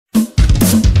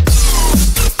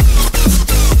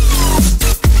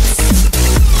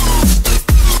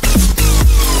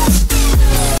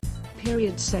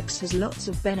sex has lots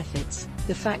of benefits.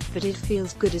 The fact that it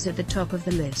feels good is at the top of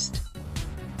the list.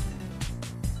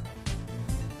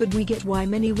 But we get why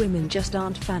many women just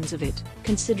aren't fans of it,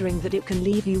 considering that it can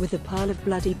leave you with a pile of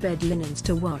bloody bed linens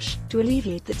to wash. To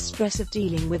alleviate that stress of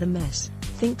dealing with a mess,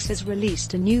 Thinx has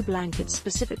released a new blanket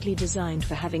specifically designed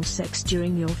for having sex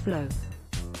during your flow.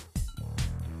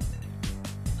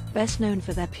 Best known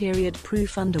for their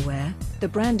period-proof underwear, the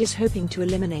brand is hoping to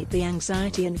eliminate the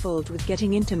anxiety involved with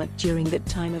getting intimate during that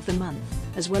time of the month,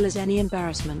 as well as any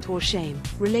embarrassment or shame.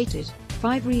 Related,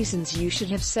 5 reasons you should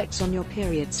have sex on your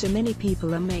period. So many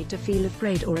people are made to feel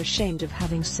afraid or ashamed of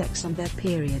having sex on their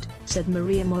period, said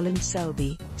Maria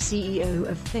Molin-Selby, CEO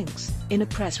of Thinx, in a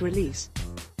press release.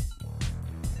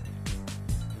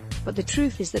 But the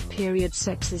truth is that period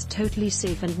sex is totally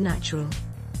safe and natural.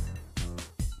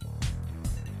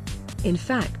 In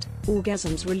fact,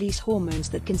 orgasms release hormones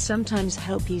that can sometimes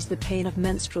help ease the pain of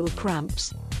menstrual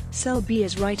cramps. Selby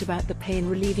is right about the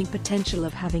pain-relieving potential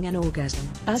of having an orgasm.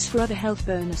 As for other health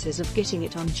bonuses of getting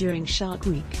it on during Shark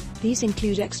Week, these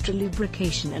include extra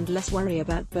lubrication and less worry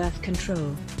about birth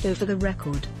control, though for the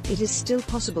record, it is still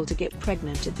possible to get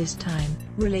pregnant at this time.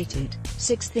 Related,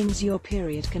 6 things your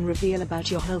period can reveal about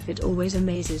your health. It always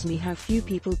amazes me how few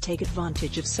people take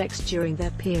advantage of sex during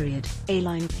their period.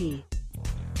 Aline P.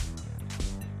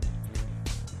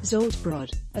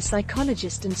 Zoldbrod, a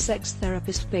psychologist and sex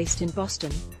therapist based in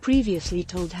Boston, previously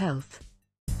told Health.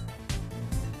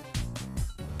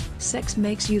 Sex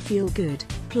makes you feel good,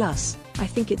 plus, I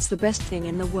think it's the best thing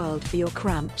in the world for your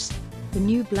cramps. The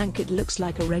new blanket looks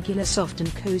like a regular soft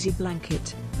and cozy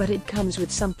blanket, but it comes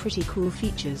with some pretty cool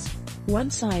features. One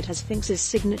side has Thinx's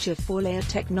signature 4-layer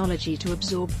technology to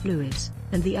absorb fluids,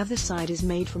 and the other side is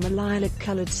made from a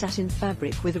lilac-colored satin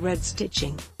fabric with red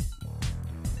stitching.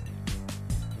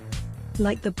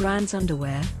 Like the brand's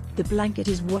underwear, the blanket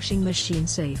is washing machine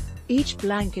safe. Each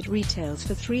blanket retails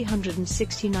for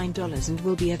 $369 and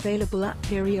will be available at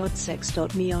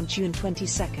periodsex.me on June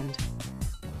 22nd.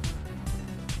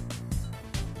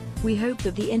 We hope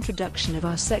that the introduction of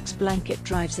our sex blanket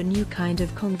drives a new kind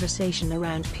of conversation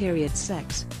around period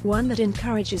sex, one that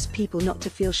encourages people not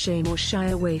to feel shame or shy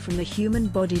away from the human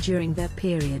body during their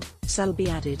period,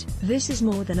 Selby added. This is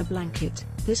more than a blanket,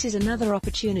 this is another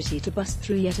opportunity to bust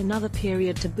through yet another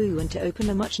period taboo and to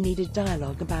open a much-needed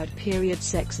dialogue about period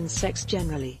sex and sex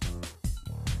generally.